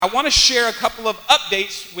I want to share a couple of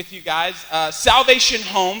updates with you guys. Salvation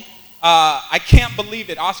Home, I can't believe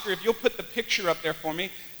it. Oscar, if you'll put the picture up there for me.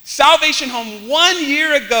 Salvation Home, 1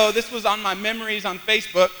 year ago, this was on my memories on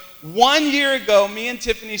Facebook. 1 year ago, me and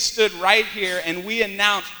Tiffany stood right here and we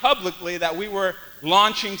announced publicly that we were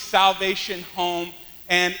launching Salvation Home.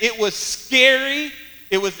 And it was scary,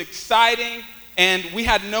 it was exciting, and we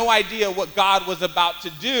had no idea what God was about to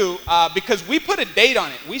do because we put a date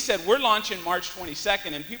on it. We said, we're launching March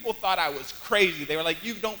 22nd, and people thought I was crazy. They were like,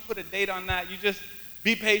 you don't put a date on that, you just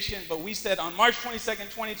be patient. But we said on March 22nd,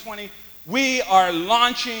 2020, we are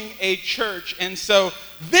launching a church. And so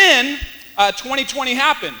then 2020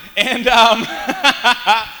 happened. And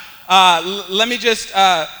let me just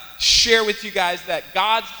share with you guys that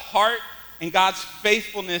God's heart and God's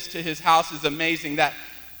faithfulness to his house is amazing. That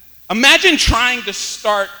imagine trying to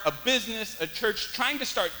start a business, a church, trying to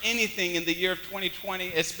start anything in the year of 2020.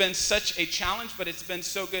 It's been such a challenge, but it's been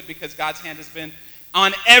so good because God's hand has been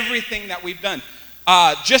on everything that we've done.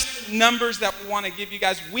 Just numbers that we want to give you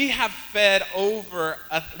guys. We have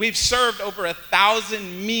we've served over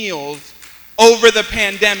 1,000 meals over the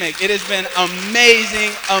pandemic. It has been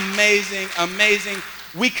amazing, amazing, amazing.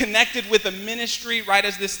 We connected with a ministry right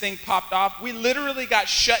as this thing popped off. We literally got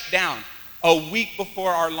shut down a week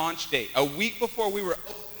before our launch date. A week before we were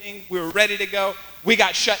opening, we were ready to go, we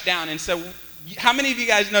got shut down. And so how many of you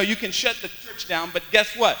guys know you can shut the church down, but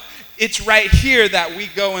guess what? It's right here that we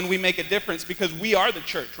go and we make a difference because we are the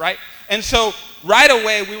church, right? And so right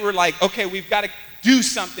away we were like, okay, we've got to do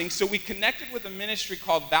something. So we connected with a ministry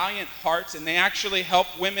called Valiant Hearts, and they actually help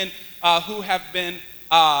women who have been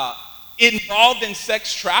involved in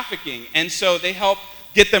sex trafficking. And so they help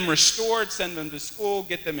get them restored, send them to school,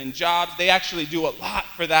 get them in jobs. They actually do a lot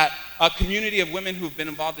for that community of women who've been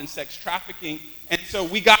involved in sex trafficking. And so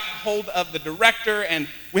we got hold of the director, and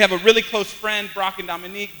we have a really close friend, Brock and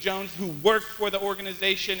Dominique Jones, who worked for the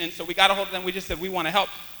organization. And so we got a hold of them. We just said, we want to help.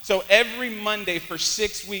 So every Monday for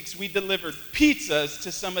 6 weeks, we delivered pizzas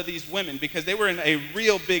to some of these women because they were in a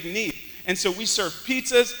real big need. And so we served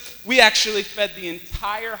pizzas. We actually fed the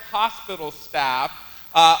entire hospital staff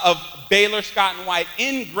of Baylor Scott and White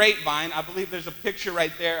in Grapevine. I believe there's a picture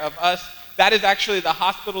right there of us. That is actually the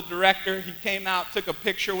hospital director. He came out, took a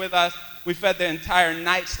picture with us. We fed the entire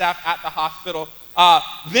night staff at the hospital.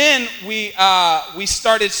 Then we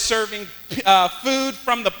started serving food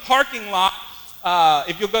from the parking lot.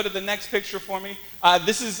 If you'll go to the next picture for me.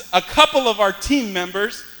 This is a couple of our team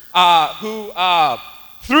members who,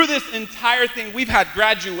 through this entire thing, we've had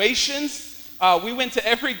graduations. We went to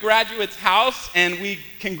every graduate's house and we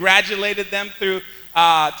congratulated them through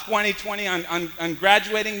 2020 on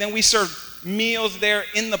graduating. Then we served meals there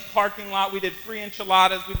in the parking lot. We did free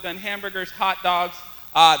enchiladas. We've done hamburgers, hot dogs.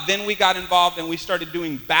 Then we got involved and we started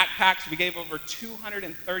doing backpacks. We gave over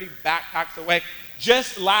 230 backpacks away.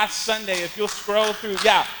 Just last Sunday, if you'll scroll through,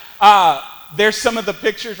 there's some of the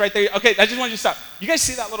pictures right there. Okay, I just want you to stop. You guys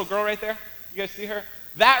see that little girl right there? You guys see her?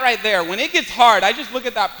 That right there, when it gets hard, I just look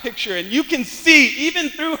at that picture and you can see, even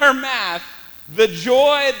through her mask, the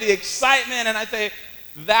joy, the excitement, and I say,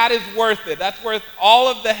 that is worth it. That's worth all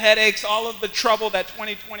of the headaches, all of the trouble that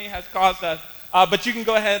 2020 has caused us. But you can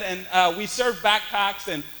go ahead and we serve backpacks,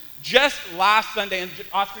 and just last Sunday, and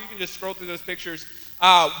Oscar, you can just scroll through those pictures,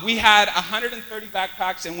 we had 130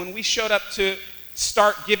 backpacks, and when we showed up to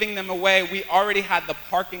start giving them away, we already had the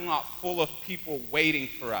parking lot full of people waiting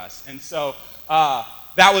for us. And so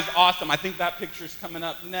that was awesome. I think that picture's coming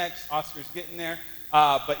up next. Oscar's getting there.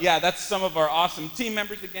 But yeah, that's some of our awesome team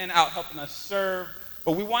members again out helping us serve.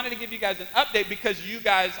 But we wanted to give you guys an update because you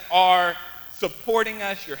guys are supporting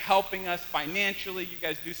us. You're helping us financially. You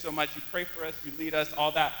guys do so much. You pray for us. You lead us,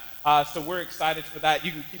 all that. So we're excited for that.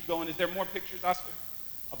 You can keep going. Is there more pictures, Oscar?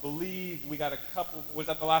 I believe we got a couple. Was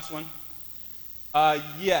that the last one?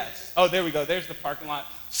 Yes. Oh, there we go. There's the parking lot.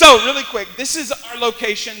 So really quick, this is our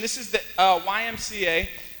location. This is the YMCA.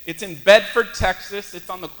 It's in Bedford, Texas. It's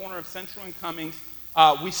on the corner of Central and Cummings.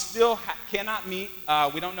 We still cannot meet.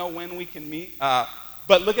 We don't know when we can meet.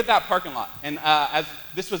 But look at that parking lot. And as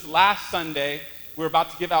this was last Sunday, we were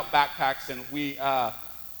about to give out backpacks, and we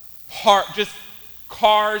parked just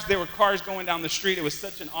cars. There were cars going down the street. It was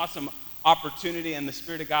such an awesome opportunity, and the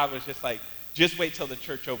Spirit of God was just like, just wait till the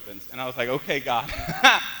church opens. And I was like, okay, God.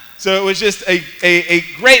 So it was just a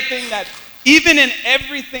great thing that even in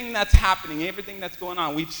everything that's happening, everything that's going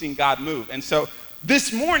on, we've seen God move. And so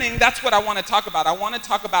this morning, that's what I want to talk about. I want to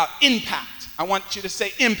talk about impact. I want you to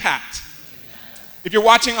say impact. If you're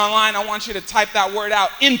watching online, I want you to type that word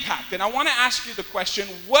out, impact. And I want to ask you the question,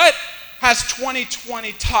 what has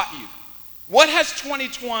 2020 taught you? What has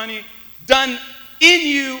 2020 done in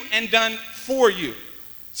you and done for you?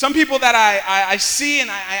 Some people that I see and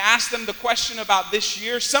I ask them the question about this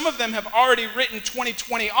year, some of them have already written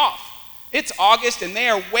 2020 off. It's August and they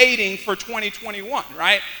are waiting for 2021,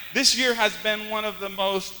 right? This year has been one of the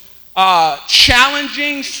most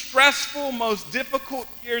challenging, stressful, most difficult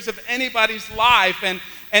years of anybody's life.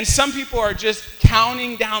 And some people are just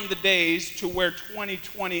counting down the days to where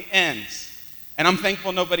 2020 ends. And I'm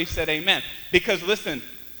thankful nobody said amen. Because listen,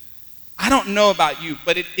 I don't know about you,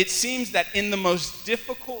 but it seems that in the most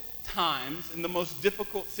difficult times, in the most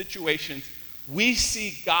difficult situations, we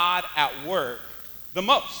see God at work the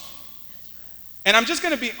most. And I'm just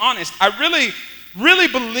going to be honest. I really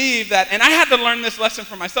believe that, and I had to learn this lesson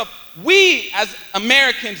for myself. We as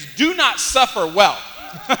Americans do not suffer well.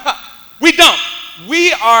 We don't.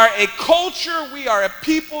 We are a culture, we are a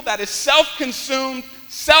people that is self-consumed,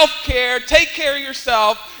 self-care, take care of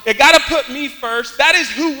yourself. You got to put me first. That is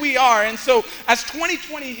who we are. And so as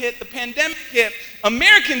 2020 hit, the pandemic hit,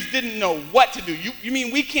 Americans didn't know what to do. You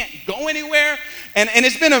mean we can't go anywhere? And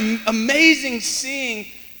it's been amazing seeing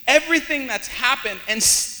everything that's happened, and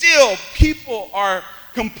still people are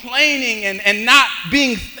complaining and not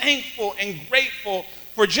being thankful and grateful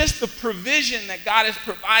for just the provision that God has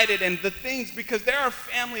provided and the things, because there are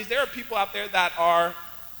families, there are people out there that are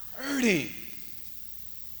hurting.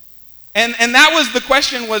 And that was the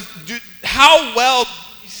question was, how well do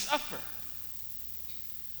we suffer?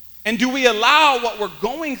 And do we allow what we're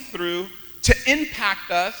going through to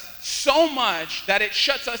impact us so much that it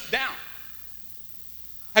shuts us down?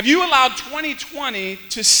 Have you allowed 2020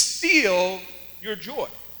 to steal your joy?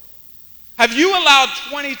 Have you allowed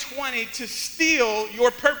 2020 to steal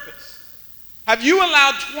your purpose? Have you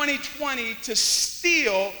allowed 2020 to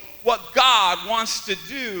steal what God wants to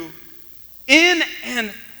do in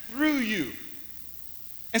and through you?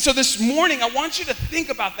 And so this morning, I want you to think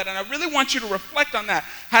about that, and I really want you to reflect on that.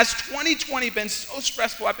 Has 2020 been so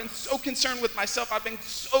stressful? I've been so concerned with myself. I've been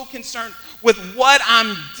so concerned with what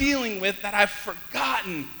I'm dealing with that I've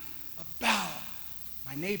forgotten about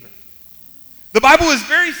my neighbor. The Bible is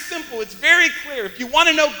very simple. It's very clear. If you want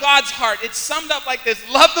to know God's heart, it's summed up like this.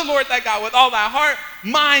 Love the Lord thy God with all thy heart,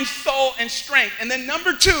 mind, soul, and strength. And then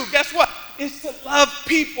number 2, guess what? Is to love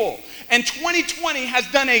people. And 2020 has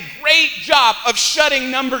done a great job of shutting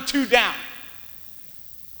number 2 down.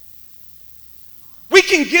 We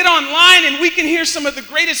can get online and we can hear some of the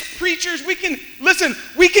greatest preachers. We can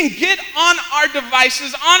get on our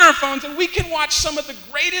devices, on our phones, and we can watch some of the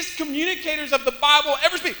greatest communicators of the Bible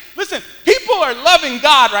ever speak. Listen, people are loving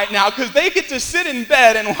God right now because they get to sit in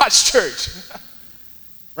bed and watch church.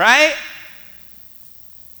 Right?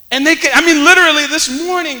 And literally this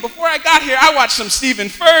morning, before I got here, I watched some Stephen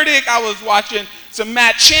Furtick. I was watching some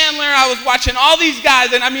Matt Chandler. I was watching all these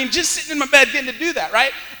guys. And just sitting in my bed getting to do that,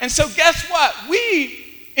 right? And so guess what?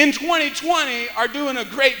 We, in 2020, are doing a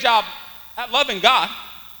great job at loving God.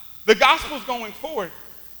 The gospel's going forward.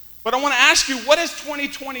 But I want to ask you, what has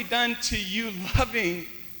 2020 done to you loving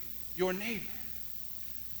your neighbor?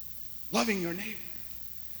 Loving your neighbor.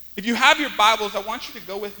 If you have your Bibles, I want you to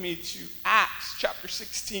go with me to Acts chapter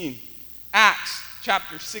 16. Acts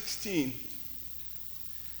chapter 16.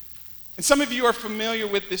 And some of you are familiar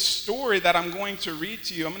with this story that I'm going to read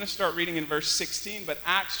to you. I'm going to start reading in verse 16, but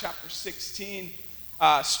Acts chapter 16,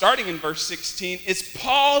 starting in verse 16, is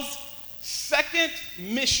Paul's second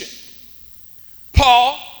mission.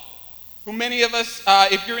 Paul, who many of us,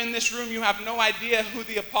 if you're in this room, you have no idea who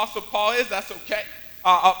the Apostle Paul is, that's okay.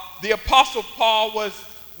 The Apostle Paul was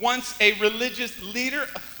once a religious leader,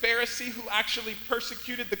 a Pharisee who actually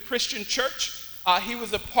persecuted the Christian church. He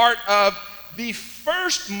was a part of the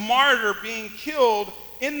first martyr being killed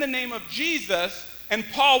in the name of Jesus, and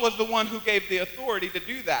Paul was the one who gave the authority to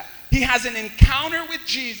do that. He has an encounter with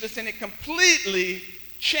Jesus, and it completely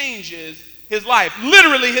changes his life.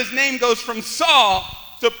 Literally, his name goes from Saul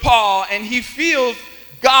to Paul, and he feels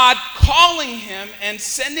God calling him and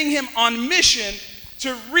sending him on mission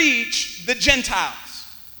to reach the Gentiles.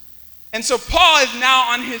 And so Paul is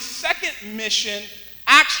now on his second mission.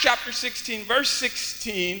 Acts chapter 16, verse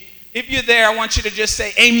 16. If you're there, I want you to just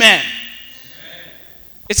say amen. Amen.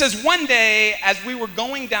 It says, one day as we were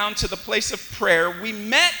going down to the place of prayer, we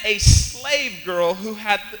met a slave girl who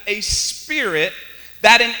had a spirit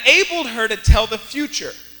that enabled her to tell the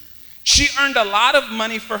future. She earned a lot of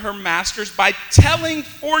money for her masters by telling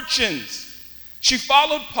fortunes. She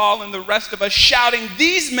followed Paul and the rest of us, shouting,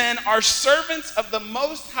 "These men are servants of the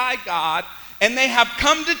Most High God, and they have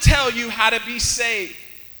come to tell you how to be saved."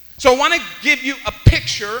 So I want to give you a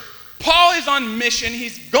picture. Paul is on mission.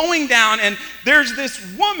 He's going down, and there's this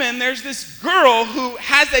woman, there's this girl who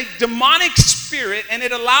has a demonic spirit, and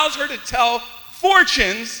it allows her to tell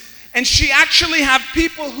fortunes. And she actually have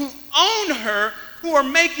people who own her who are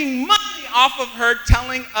making money off of her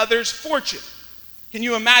telling others fortune. Can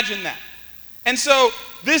you imagine that? And so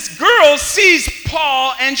this girl sees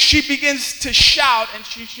Paul and she begins to shout and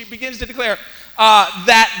she begins to declare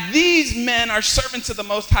that these men are servants of the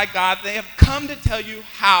Most High God. They have come to tell you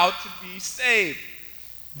how to be saved.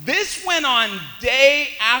 This went on day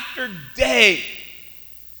after day.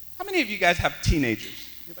 How many of you guys have teenagers?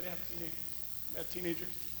 Anybody have teenagers? You have teenagers?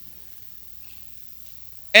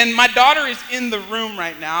 And my daughter is in the room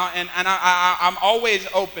right now, and I'm always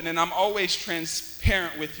open and I'm always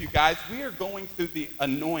transparent with you guys. We are going through the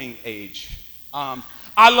annoying age.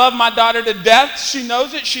 I love my daughter to death. She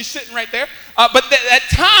knows it. She's sitting right there. But at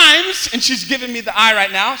times, and she's giving me the eye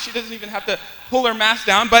right now. She doesn't even have to pull her mask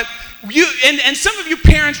down. But you, and some of you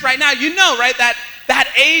parents right now, you know, right,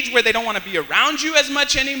 that age where they don't want to be around you as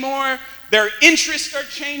much anymore. Their interests are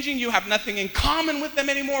changing. You have nothing in common with them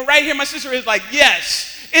anymore. Right here, my sister is like,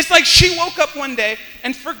 yes. It's like she woke up one day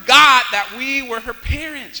and forgot that we were her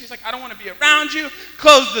parents. She's like, I don't want to be around you.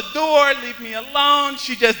 Close the door. Leave me alone.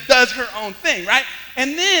 She just does her own thing, right?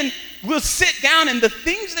 And then we'll sit down and the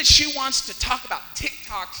things that she wants to talk about,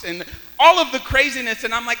 TikToks and all of the craziness.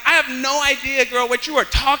 And I'm like, I have no idea, girl, what you are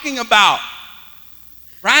talking about,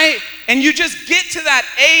 right? And you just get to that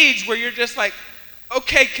age where you're just like,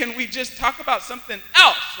 okay, can we just talk about something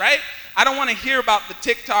else, right? I don't want to hear about the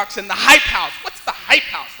TikToks and the hype house. What's the hype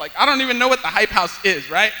house? Like, I don't even know what the hype house is,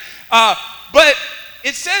 right? But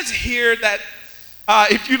it says here that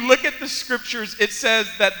if you look at the scriptures, it says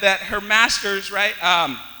that her masters, right?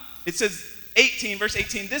 It says 18, verse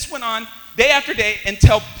 18, this went on day after day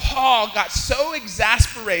until Paul got so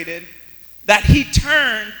exasperated that he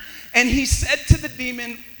turned and he said to the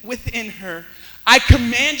demon within her, I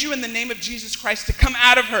command you in the name of Jesus Christ to come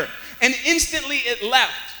out of her. And instantly it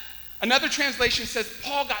left. Another translation says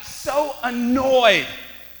Paul got so annoyed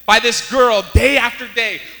by this girl day after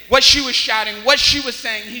day, what she was shouting, what she was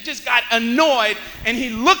saying. He just got annoyed and he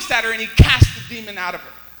looks at her and he casts the demon out of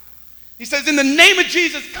her. He says, in the name of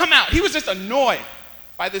Jesus, come out. He was just annoyed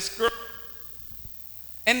by this girl.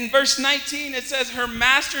 And in verse 19, it says her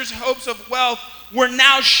master's hopes of wealth were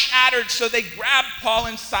now shattered. So they grabbed Paul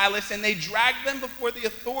and Silas and they dragged them before the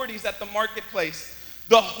authorities at the marketplace.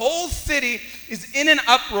 The whole city is in an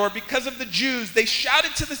uproar because of the Jews. They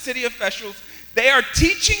shouted to the city officials, they are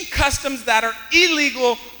teaching customs that are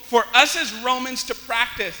illegal for us as Romans to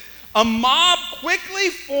practice. A mob quickly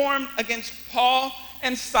formed against Paul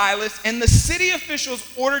and Silas, and the city officials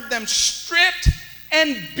ordered them stripped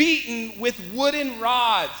and beaten with wooden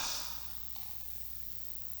rods.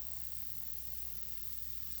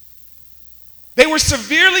 They were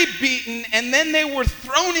severely beaten, and then they were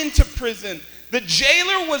thrown into prison. The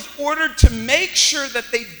jailer was ordered to make sure that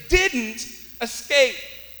they didn't escape.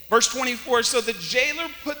 Verse 24, so the jailer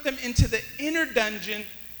put them into the inner dungeon,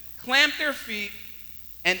 clamped their feet,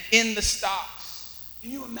 and in the stocks.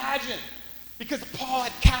 Can you imagine? Because Paul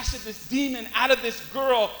had casted this demon out of this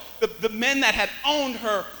girl, the men that had owned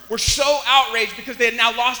her were so outraged because they had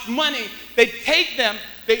now lost money. They take them,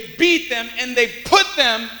 they beat them, and they put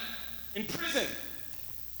them in prison.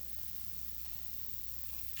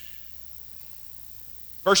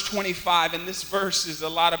 Verse 25, and this verse is a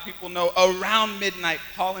lot of people know. Around midnight,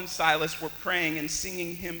 Paul and Silas were praying and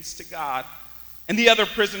singing hymns to God. And the other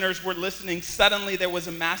prisoners were listening. Suddenly there was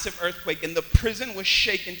a massive earthquake, and the prison was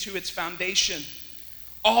shaken to its foundation.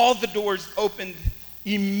 All the doors opened,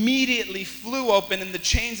 immediately flew open, and the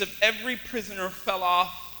chains of every prisoner fell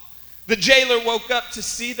off. The jailer woke up to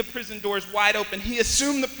see the prison doors wide open. He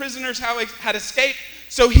assumed the prisoners had escaped,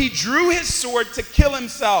 so he drew his sword to kill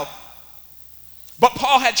himself. But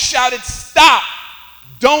Paul had shouted, stop,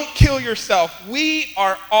 don't kill yourself. We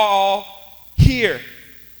are all here.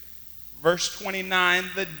 Verse 29,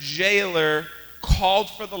 the jailer called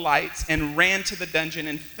for the lights and ran to the dungeon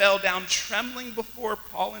and fell down trembling before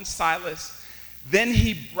Paul and Silas. Then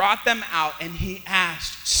he brought them out and he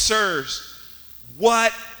asked, sirs,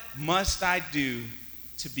 what must I do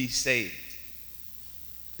to be saved?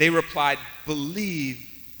 They replied, believe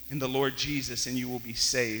in the Lord Jesus and you will be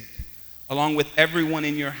saved, along with everyone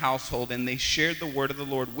in your household. And they shared the word of the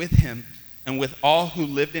Lord with him and with all who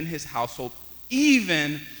lived in his household.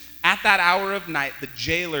 Even at that hour of night, the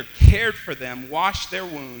jailer cared for them, washed their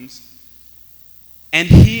wounds, and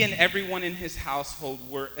he and everyone in his household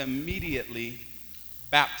were immediately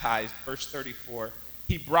baptized. Verse 34,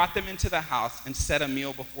 he brought them into the house and set a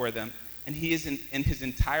meal before them, and he and his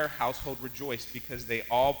entire household rejoiced because they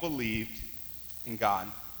all believed in God.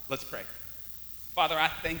 Let's pray. Father, I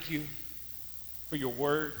thank you for your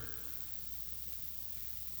word.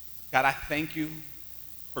 God, I thank you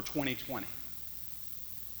for 2020.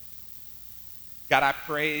 God, I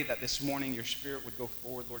pray that this morning your Spirit would go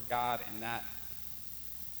forward, Lord God, and that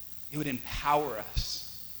it would empower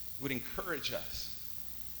us, it would encourage us.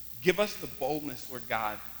 Give us the boldness, Lord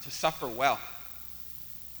God, to suffer well,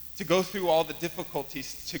 to go through all the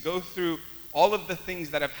difficulties, to go through all of the things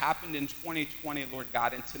that have happened in 2020, Lord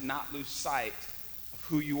God, and to not lose sight of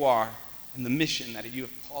who you are and the mission that you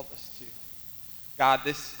have called us to. God,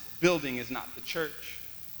 this building is not the church.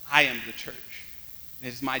 I am the church. And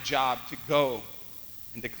it is my job to go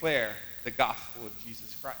and declare the gospel of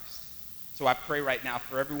Jesus Christ. So I pray right now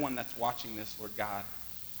for everyone that's watching this, Lord God,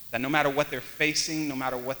 that no matter what they're facing, no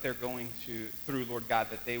matter what they're going through, Lord God,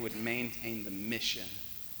 that they would maintain the mission,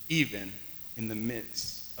 even in the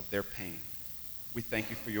midst of their pain. We thank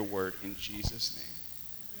you for your word in Jesus'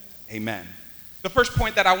 name. Amen. The first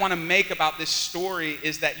point that I want to make about this story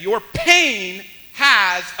is that your pain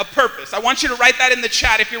has a purpose. I want you to write that in the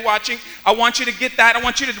chat if you're watching. I want you to get that. I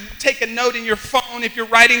want you to take a note in your phone if you're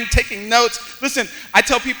taking notes. Listen, I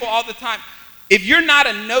tell people all the time, if you're not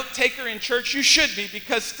a note taker in church, you should be,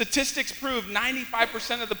 because statistics prove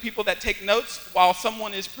 95% of the people that take notes while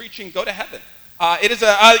someone is preaching go to heaven. It is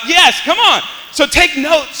yes, come on. So take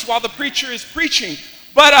notes while the preacher is preaching.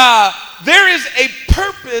 But there is a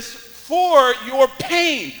purpose for your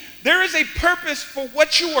pain. There is a purpose for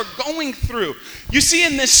what you are going through. You see,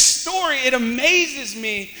 in this story, it amazes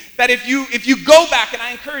me that if you go back, and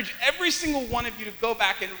I encourage every single one of you to go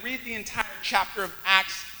back and read the entire chapter of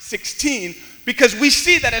Acts 16, because we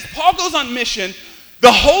see that as Paul goes on mission,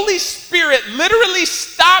 the Holy Spirit literally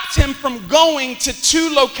stops him from going to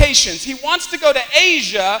two locations. He wants to go to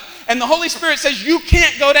Asia, and the Holy Spirit says, you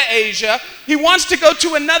can't go to Asia. He wants to go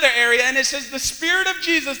to another area, and it says the Spirit of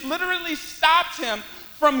Jesus literally stops him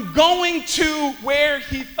from going to where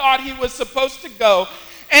he thought he was supposed to go,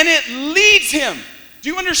 and it leads him. Do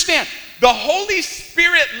you understand? The Holy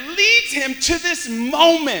Spirit leads him to this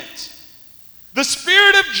moment. The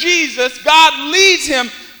Spirit of Jesus, God leads him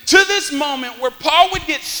to this moment where Paul would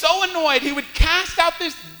get so annoyed, he would cast out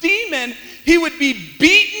this demon, he would be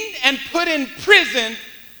beaten and put in prison,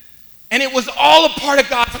 and it was all a part of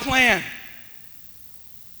God's plan.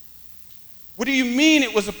 What do you mean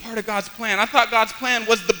it was a part of God's plan? I thought God's plan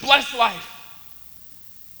was the blessed life.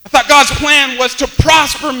 I thought God's plan was to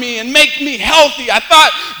prosper me and make me healthy. I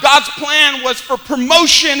thought God's plan was for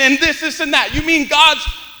promotion and this and that. You mean God's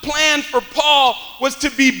plan for Paul was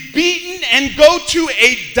to be beaten and go to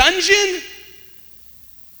a dungeon?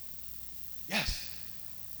 Yes.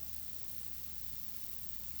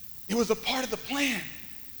 It was a part of the plan.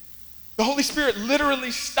 The Holy Spirit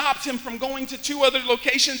literally stops him from going to two other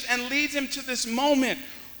locations and leads him to this moment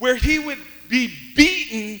where he would be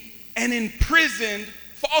beaten and imprisoned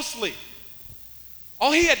falsely.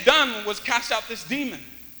 All he had done was cast out this demon.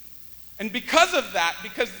 And because of that,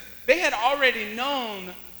 because they had already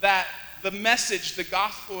known that the message, the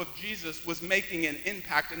gospel of Jesus, was making an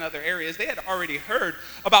impact in other areas. They had already heard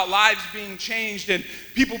about lives being changed and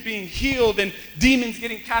people being healed and demons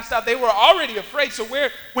getting cast out. They were already afraid. So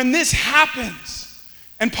when this happens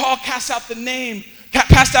and Paul casts out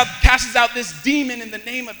this demon in the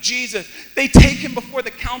name of Jesus, they take him before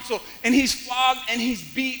the council and he's flogged and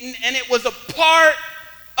he's beaten, and it was a part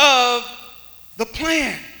of the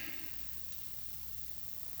plan.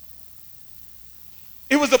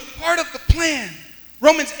 It was a part of the plan.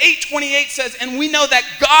 Romans 8:28 says, and we know that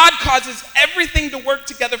God causes everything to work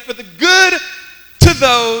together for the good to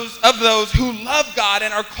those who love God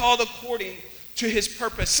and are called according to his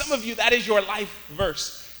purpose. Some of you, that is your life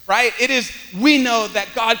verse, right? It is, we know that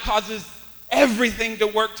God causes everything to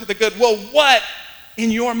work to the good. Well, what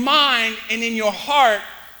in your mind and in your heart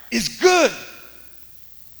is good?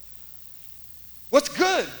 What's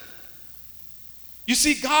good? You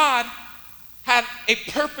see, God had a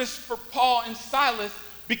purpose for Paul and Silas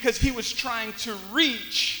because he was trying to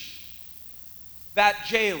reach that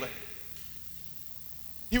jailer.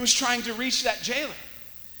 He was trying to reach that jailer.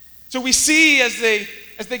 So we see as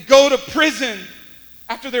they go to prison,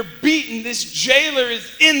 after they're beaten, this jailer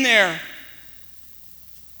is in there.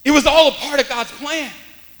 It was all a part of God's plan.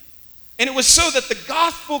 And it was so that the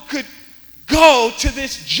gospel could go to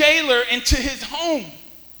this jailer and to his home.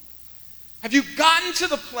 Have you gotten to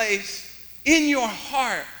the place in your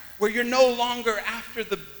heart where you're no longer after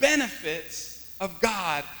the benefits of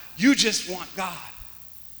God? You just want God.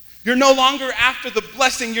 You're no longer after the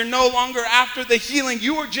blessing. You're no longer after the healing.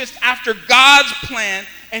 You are just after God's plan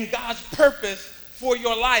and God's purpose for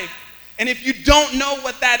your life. And if you don't know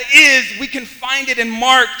what that is, we can find it in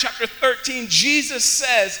Mark chapter 13. Jesus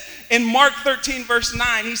says in Mark 13 verse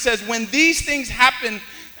 9, he says, when these things happened,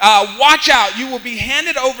 watch out. You will be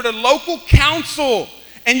handed over to local council,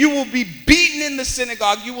 and you will be beaten in the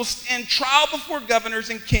synagogue. You will stand trial before governors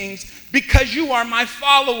and kings because you are my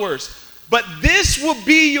followers. But this will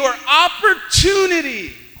be your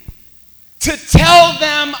opportunity to tell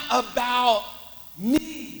them about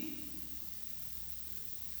me.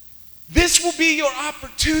 This will be your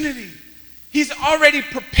opportunity. He's already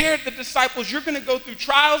prepared the disciples. You're going to go through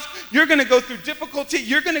trials. You're going to go through difficulty.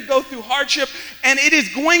 You're going to go through hardship. And it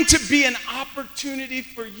is going to be an opportunity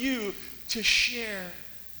for you to share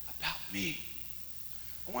about me.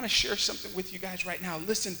 I want to share something with you guys right now.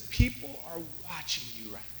 Listen, people are watching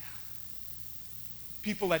you right now.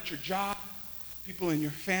 People at your job, people in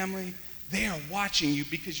your family, they are watching you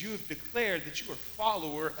because you have declared that you are a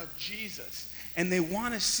follower of Jesus. And they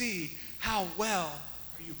want to see how well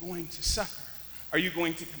are you going to suffer? Are you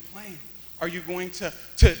going to complain? Are you going to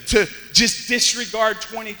just disregard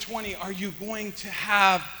 2020? Are you going to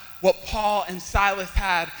have what Paul and Silas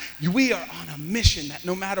had? We are on a mission that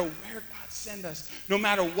no matter where God sends us, no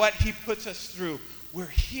matter what he puts us through, we're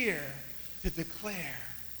here to declare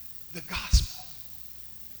the gospel.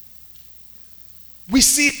 We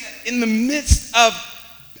see that in the midst of,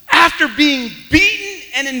 after being beaten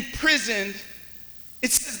and imprisoned,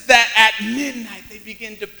 it says that at midnight they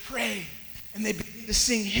begin to pray and they begin to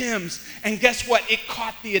sing hymns. And guess what? It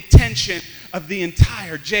caught the attention of the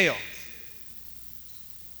entire jail.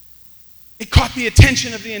 It caught the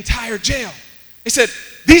attention of the entire jail. They said,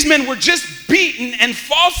 these men were just beaten and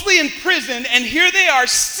falsely imprisoned, and here they are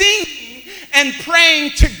singing and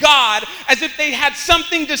praying to God as if they had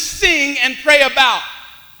something to sing and pray about.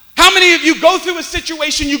 How many of you go through a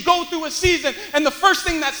situation, you go through a season, and the first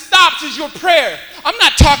thing that stops is your prayer? I'm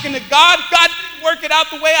not talking to God. God didn't work it out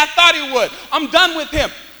the way I thought he would. I'm done with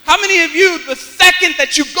him. How many of you, the second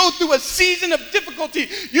that you go through a season of difficulty,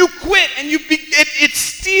 you quit and it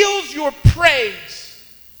steals your praise?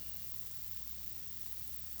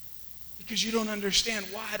 Because you don't understand,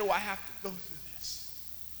 why do I have to go through this?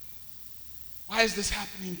 Why is this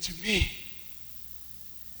happening to me?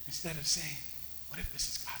 Instead of saying, what if this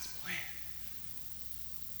is God's plan?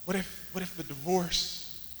 What if the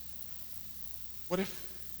divorce? What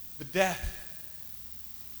if the death?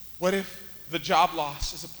 What if the job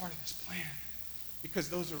loss is a part of this plan? Because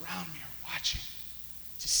those around me are watching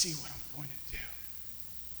to see what I'm going to do.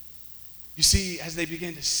 You see, as they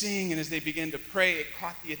began to sing and as they began to pray, it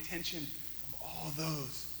caught the attention of all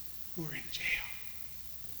those who were in jail.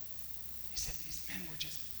 They said, these men were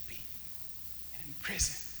just beaten and in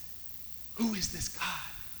prison. Who is this God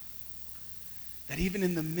that even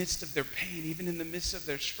in the midst of their pain, even in the midst of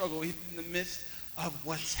their struggle, even in the midst of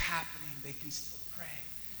what's happening, they can still pray,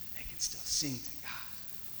 they can still sing to God?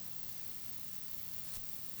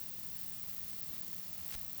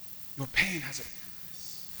 Your pain has a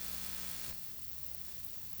purpose.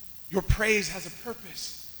 Your praise has a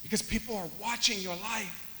purpose because people are watching your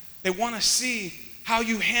life. They want to see how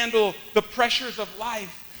you handle the pressures of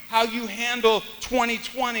life, how you handle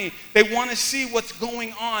 2020. They want to see what's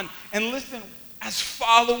going on. And listen, as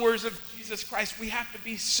followers of Jesus Christ, we have to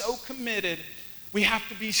be so committed. We have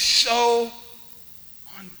to be so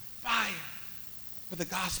on fire for the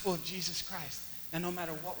gospel of Jesus Christ. And no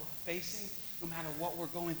matter what we're facing, no matter what we're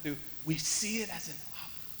going through, we see it as an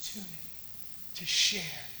opportunity to share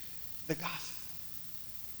the gospel.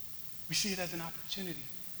 We see it as an opportunity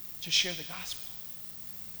to share the gospel.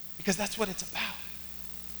 Because that's what it's about.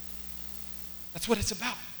 That's what it's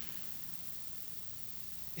about.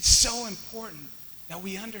 It's so important that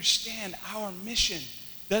we understand our mission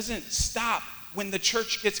doesn't stop when the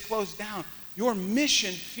church gets closed down. Your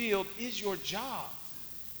mission field is your job.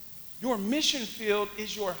 Your mission field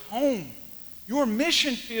is your home. Your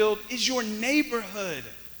mission field is your neighborhood.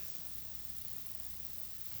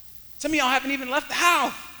 Some of y'all haven't even left the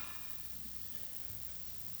house.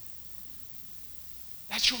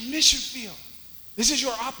 That's your mission field. This is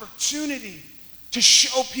your opportunity to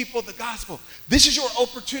show people the gospel. This is your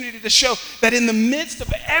opportunity to show that in the midst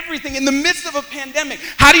of everything, in the midst of a pandemic,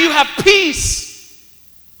 how do you have peace?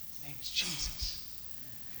 His name is Jesus.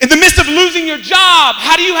 In the midst of losing your job,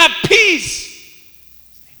 how do you have peace?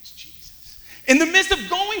 His name is Jesus. In the midst of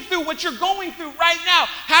going through what you're going through right now,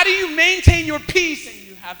 how do you maintain your peace? And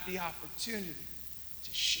you have the opportunity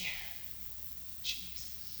to share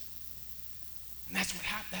Jesus. And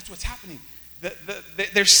that's what's happening.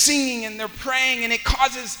 They're singing and they're praying, and it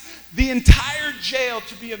causes the entire jail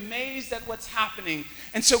to be amazed at what's happening.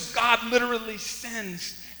 And so God literally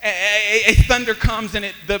sends a thunder comes, and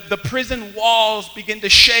the prison walls begin to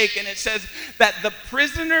shake, and it says that the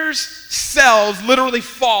prisoners' cells literally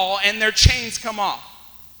fall and their chains come off.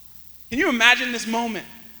 Can you imagine this moment?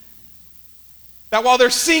 That while they're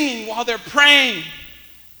singing, while they're praying,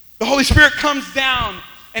 the Holy Spirit comes down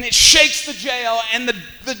and it shakes the jail, and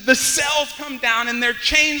the cells come down and their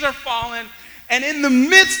chains are falling. And in the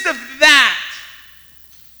midst of that,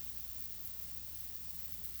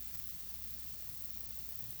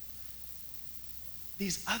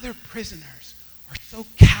 these other prisoners are so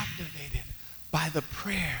captivated by the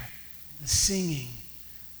prayer and the singing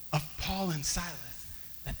of Paul and Silas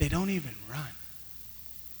that they don't even run.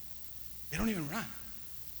 They don't even run.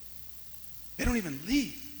 They don't even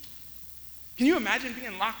leave. Can you imagine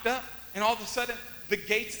being locked up and all of a sudden the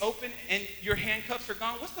gates open and your handcuffs are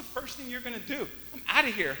gone? What's the first thing you're going to do? I'm out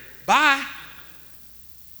of here. Bye.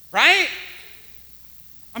 Right?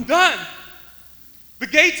 I'm done. The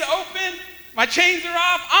gates open. My chains are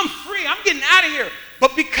off. I'm free. I'm getting out of here.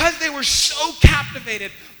 But because they were so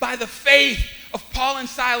captivated by the faith of Paul and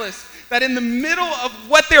Silas, that in the middle of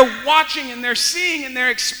what they're watching and they're seeing and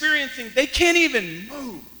they're experiencing, they can't even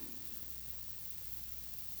move.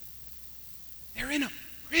 They're in a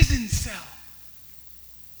prison cell.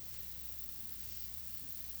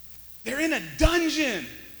 They're in a dungeon.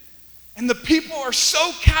 And the people are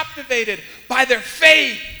so captivated by their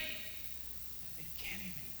faith that they can't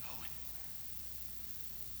even go anywhere.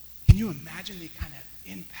 Can you imagine the kind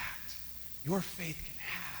of impact your faith can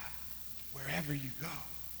have wherever you go?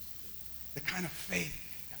 The kind of faith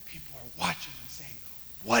that people are watching and saying,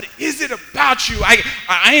 what is it about you?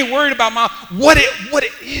 I ain't worried about what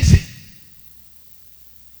is it?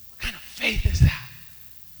 What kind of faith is that?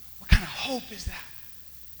 What kind of hope is that?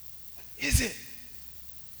 What is it?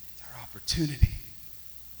 It's our opportunity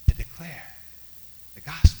to declare the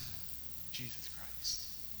gospel of Jesus Christ.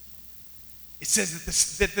 It says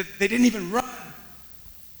that they didn't even run.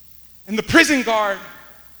 And the prison guard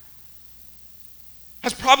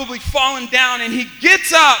has probably fallen down, and he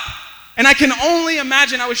gets up. And I can only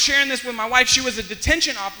imagine, I was sharing this with my wife. She was a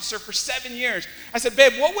detention officer for 7 years. I said,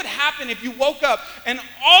 babe, what would happen if you woke up and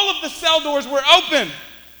all of the cell doors were open?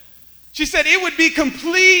 She said, it would be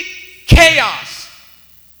complete chaos,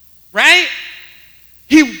 right?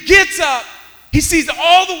 He gets up, he sees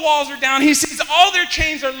all the walls are down, he sees all their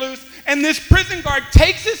chains are loose, and this prison guard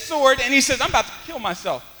takes his sword and he says, I'm about to kill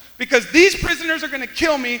myself because these prisoners are going to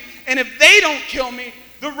kill me, and if they don't kill me,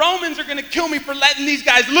 the Romans are going to kill me for letting these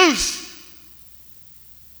guys loose.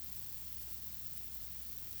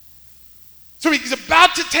 So he's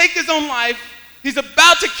about to take his own life. He's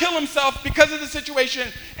about to kill himself because of the situation.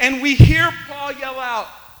 And we hear Paul yell out,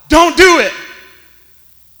 don't do it.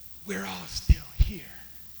 We're all still here.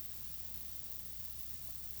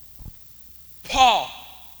 Paul,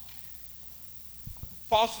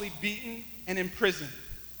 falsely beaten and imprisoned,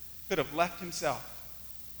 could have left himself.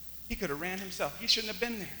 He could have ran himself. He shouldn't have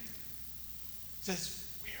been there. It says,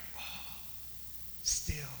 we're all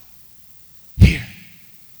still here.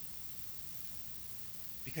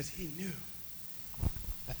 Because he knew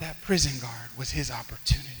that prison guard was his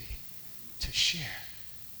opportunity to share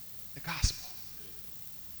the gospel.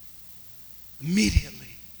 Immediately,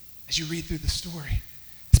 as you read through the story,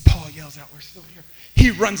 as Paul yells out, we're still here,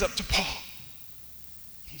 he runs up to Paul.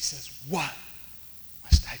 He says, what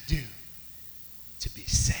must I do to be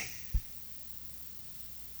saved?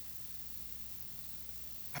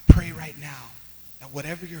 I pray right now that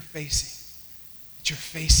whatever you're facing, that you're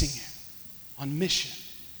facing it on mission.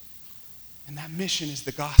 And that mission is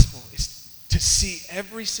the gospel, is to see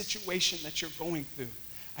every situation that you're going through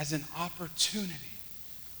as an opportunity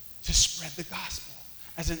to spread the gospel,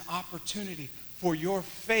 as an opportunity for your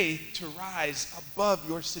faith to rise above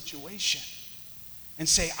your situation and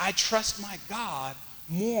say, I trust my God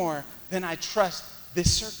more than I trust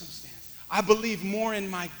this circumstance. I believe more in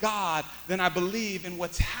my God than I believe in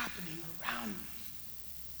what's happening around me.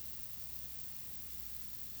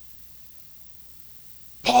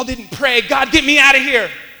 Paul didn't pray, God, get me out of here.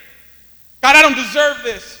 God, I don't deserve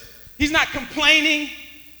this. He's not complaining.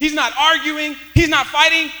 He's not arguing. He's not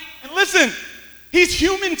fighting. And listen, he's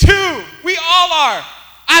human too. We all are.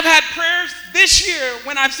 I've had prayers this year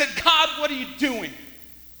when I've said, God, what are you doing?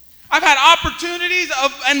 I've had opportunities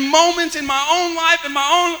and moments in my own life, in my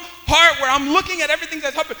own heart, where I'm looking at everything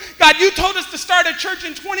that's happened. God, you told us to start a church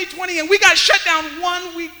in 2020, and we got shut down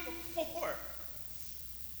 1 week before.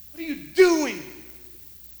 What are you doing?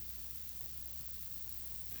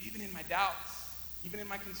 But even in my doubts, even in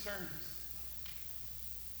my concerns,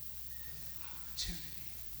 there was an opportunity,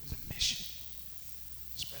 there was a mission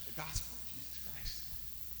to spread the gospel of Jesus Christ.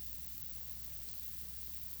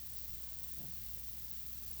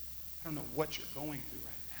 I don't know what you're going through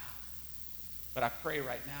right now, but I pray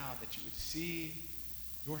right now that you would see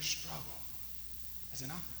your struggle as an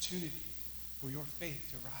opportunity for your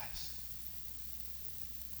faith to rise.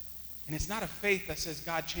 And it's not a faith that says,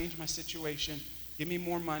 God, change my situation, give me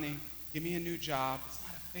more money, give me a new job. It's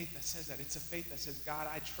not a faith that says that. It's a faith that says, God,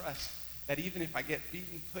 I trust that even if I get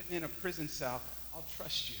beaten, put in a prison cell, I'll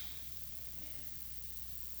trust you.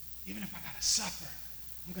 Even if I got to suffer,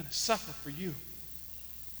 I'm going to suffer for you.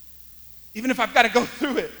 Even if I've got to go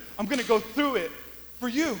through it, I'm going to go through it for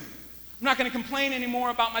you. I'm not going to complain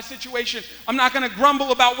anymore about my situation. I'm not going to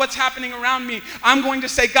grumble about what's happening around me. I'm going to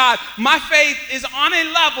say, God, my faith is on a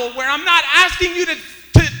level where I'm not asking you to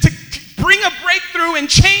bring a breakthrough and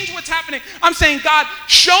change what's happening. I'm saying, God,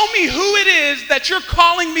 show me who it is that you're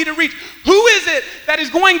calling me to reach. Who is it that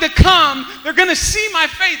is going to come? They're going to see my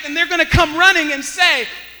faith and they're going to come running and say,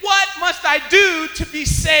 what must I do to be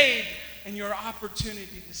saved? And your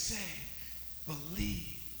opportunity to say,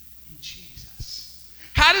 believe in Jesus.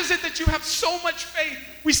 How is it that you have so much faith?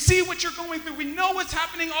 We see what you're going through. We know what's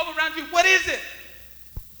happening all around you. What is it?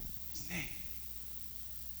 His name.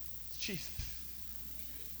 It's Jesus.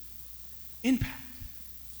 Impact.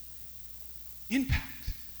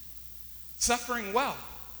 Suffering well.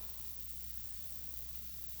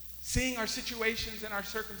 Seeing our situations and our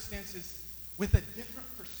circumstances with a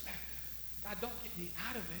different perspective. God, don't get me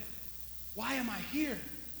out of it. Why am I here?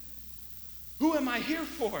 Who am I here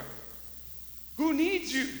for? Who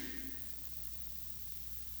needs you?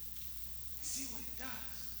 See what it does.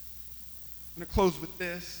 I'm going to close with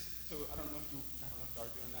this. So I don't know if y'all are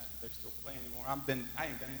doing that. They're still playing anymore. I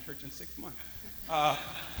ain't been in church in 6 months.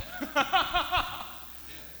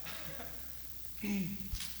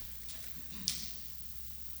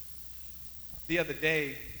 The other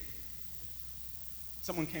day,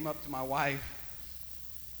 someone came up to my wife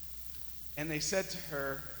and they said to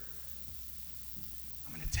her,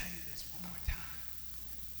 I'm going to tell you this one more time.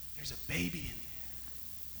 There's a baby in there.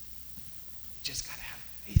 You just got to have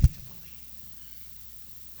faith to believe.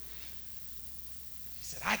 She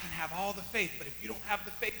said, I can have all the faith, but if you don't have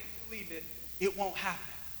the faith to believe it, it won't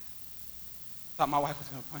happen. Thought my wife was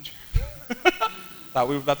going to punch her. Thought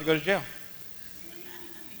we were about to go to jail.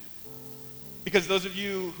 Because those of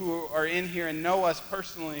you who are in here and know us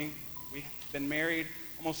personally, we've been married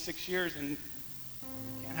almost 6 years and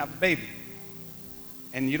we can't have a baby.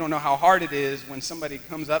 And you don't know how hard it is when somebody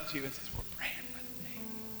comes up to you and says, we're praying for the baby.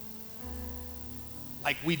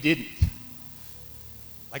 Like we didn't.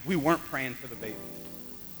 Like we weren't praying for the baby.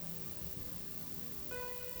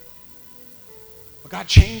 But God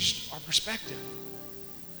changed our perspective.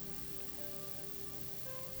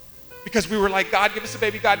 Because we were like, God, give us a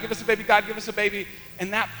baby, God, give us a baby, God, give us a baby.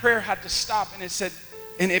 And that prayer had to stop. And it said,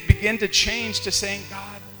 and it began to change to saying,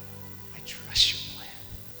 God, I trust your plan.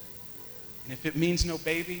 And if it means no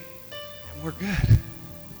baby, then we're good.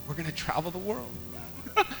 We're going to travel the world.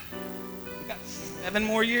 We got 7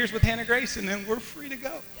 more years with Hannah Grace, and then we're free to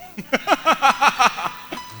go.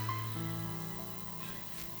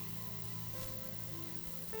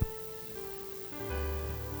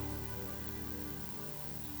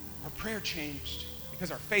 Prayer changed because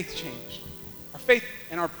our faith changed. Our faith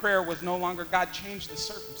and our prayer was no longer, God, change the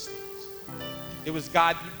circumstance. It was,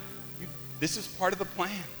 God, this is part of the plan,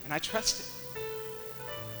 and I trust it.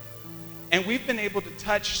 And we've been able to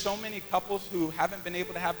touch so many couples who haven't been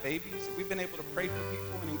able to have babies. We've been able to pray for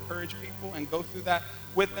people and encourage people and go through that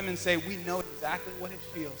with them and say, we know exactly what it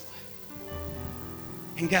feels like.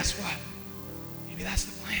 And guess what? Maybe that's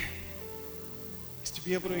the plan, is to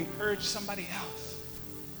be able to encourage somebody else.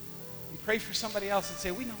 Pray for somebody else and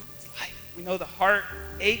say, we know what it's like. We know the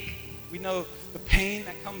heartache. We know the pain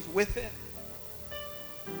that comes with it.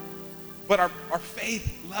 But our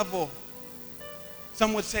faith level,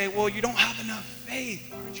 some would say, well, you don't have enough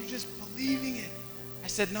faith. Aren't you just believing it? I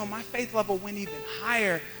said, no, my faith level went even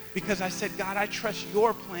higher because I said, God, I trust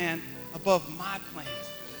your plan above my plans.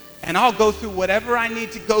 And I'll go through whatever I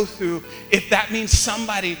need to go through if that means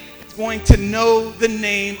somebody is going to know the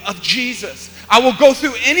name of Jesus. I will go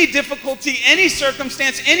through any difficulty, any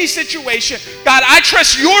circumstance, any situation. God, I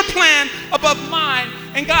trust your plan above mine.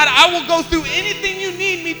 And God, I will go through anything you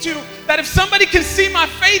need me to. That if somebody can see my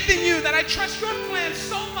faith in you, that I trust your plan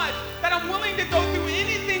so much that I'm willing to go through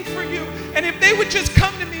anything for you. And if they would just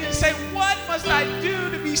come to me and say, what must I do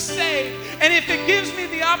to be saved? And if it gives me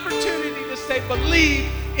the opportunity to say, believe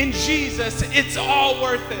in Jesus, it's all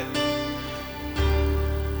worth it.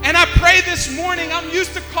 And I pray this morning, I'm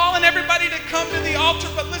used to calling everybody to come to the altar,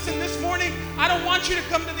 but listen, this morning, I don't want you to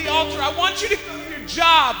come to the altar. I want you to go to your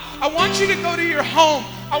job. I want you to go to your home.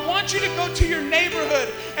 I want you to go to your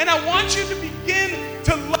neighborhood. And I want you to begin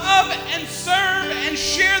to love and serve and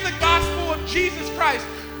share the gospel of Jesus Christ.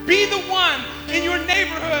 Be the one in your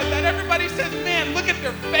neighborhood that everybody says, man, look at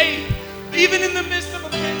their faith. Even in the midst of a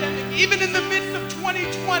pandemic, even in the midst of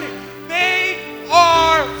 2020, They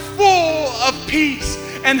are full of peace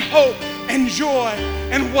and hope and joy.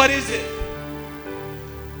 And what is it?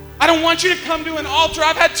 I don't want you to come to an altar.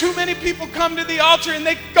 I've had too many people come to the altar and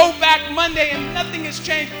they go back Monday and nothing has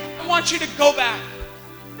changed. I want you to go back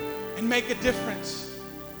and make a difference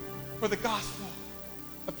for the gospel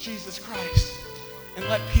of Jesus Christ. And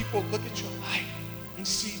let people look at your life and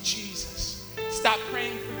see Jesus. Stop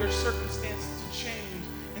praying for your circumstances to change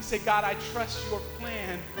and say, God, I trust your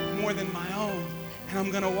plan more than my own. And I'm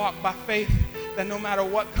going to walk by faith that no matter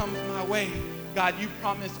what comes my way, God, you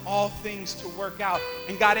promise all things to work out.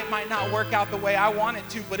 And God, it might not work out the way I want it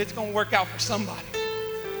to, but it's going to work out for somebody.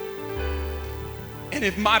 And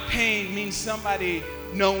if my pain means somebody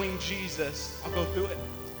knowing Jesus, I'll go through it.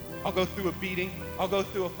 I'll go through a beating. I'll go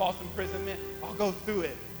through a false imprisonment. I'll go through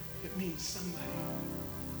it. It means somebody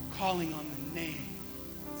calling on the name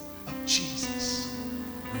of Jesus.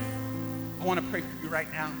 I want to pray for you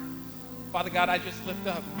right now. Father God, I just lift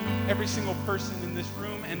up every single person in this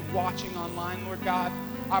room and watching online, Lord God.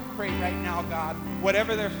 I pray right now, God,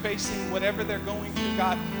 whatever they're facing, whatever they're going through,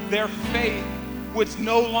 God, their faith would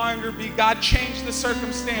no longer be, God, change the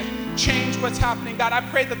circumstance, change what's happening. God, I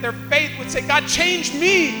pray that their faith would say, God, change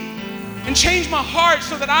me and change my heart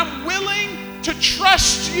so that I'm willing to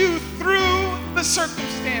trust you through the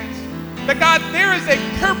circumstance. That, God, there is a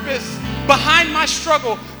purpose behind my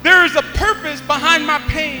struggle. There is a purpose behind my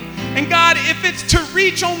pain. And God, if it's to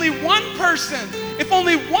reach only one person, if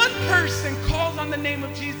only one person calls on the name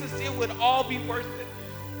of Jesus, it would all be worth it.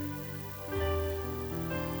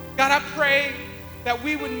 God, I pray that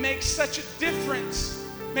we would make such a difference,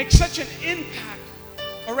 make such an impact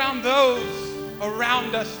around those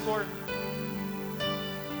around us, Lord.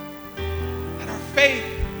 That our faith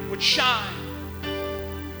would shine.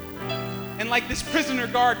 And like this prisoner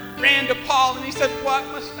guard ran to Paul and he said, what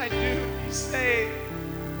must I do to be saved?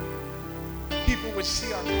 People would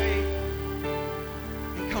see our faith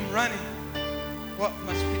and come running. What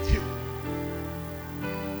must we do?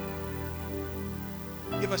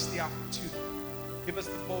 Give us the opportunity. Give us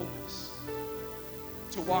the boldness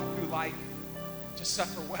to walk through life, to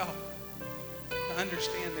suffer well, to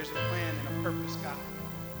understand there's a plan and a purpose, God.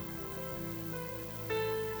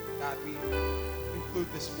 God, we conclude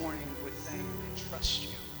this morning with saying, I trust you.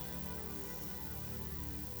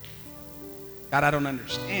 God, I don't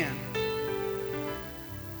understand,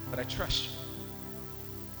 but I trust you.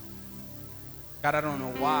 God, I don't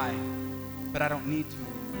know why, but I don't need to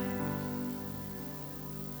anymore.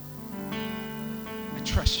 I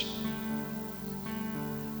trust you.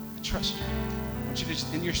 I trust you. I want you to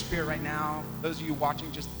just, in your spirit right now, those of you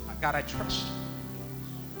watching, just, God, I trust you.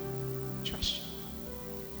 I trust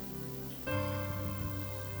you.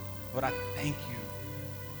 Lord, I thank you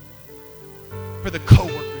for the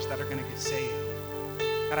coworkers that are going to get saved.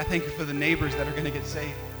 God, I thank you for the neighbors that are going to get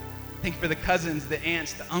saved. Thank you for the cousins, the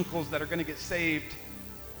aunts, the uncles that are going to get saved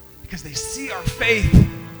because they see our faith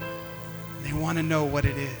and they want to know what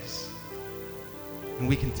it is. And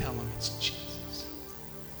we can tell them it's Jesus.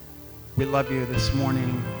 We love you this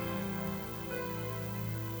morning.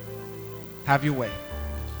 Have your way.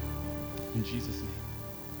 In Jesus' name.